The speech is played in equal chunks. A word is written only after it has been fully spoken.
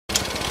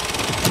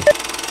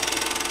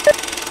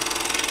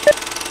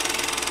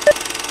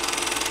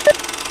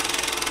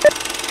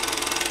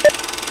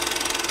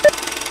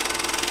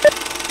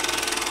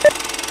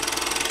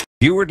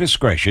Viewer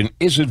discretion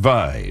is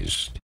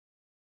advised.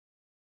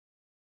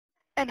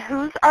 And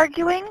who's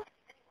arguing?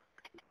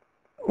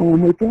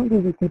 My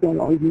friends just keep on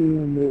arguing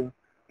and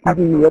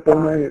keeping me up all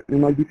night,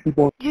 and I just keep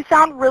on. You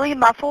sound really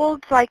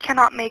muffled, so I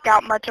cannot make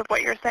out much of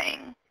what you're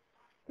saying.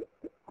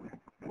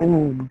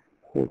 Hold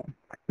on.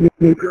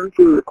 My parents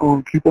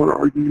are keep on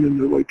arguing and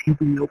they're like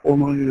keeping me up all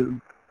night,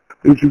 and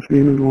it's just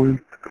being annoying.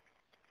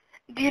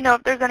 Do you know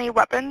if there's any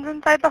weapons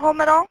inside the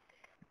home at all?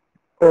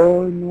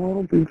 No, I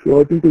don't think so.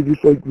 I think they're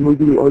just like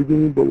regularly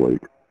arguing, but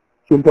like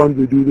sometimes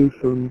they do this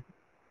and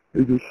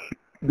it just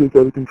gets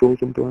out of control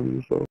sometimes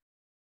and stuff.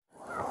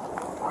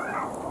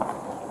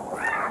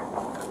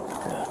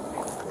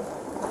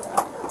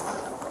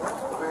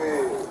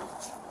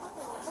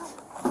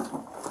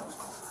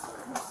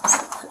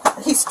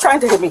 He's trying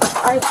to hit me.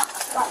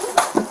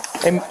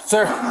 Hey,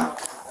 sir.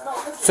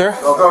 Sir?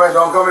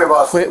 Don't come here,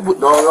 boss. Wait, don't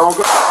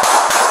go.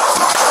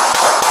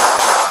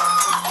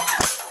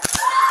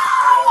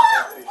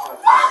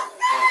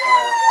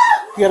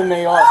 You got an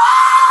AR.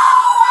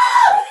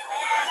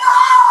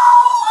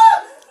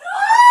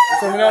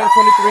 Terminal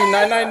 23,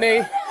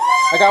 99A.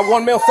 I got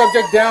one male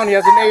subject down. He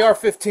has an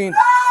AR-15.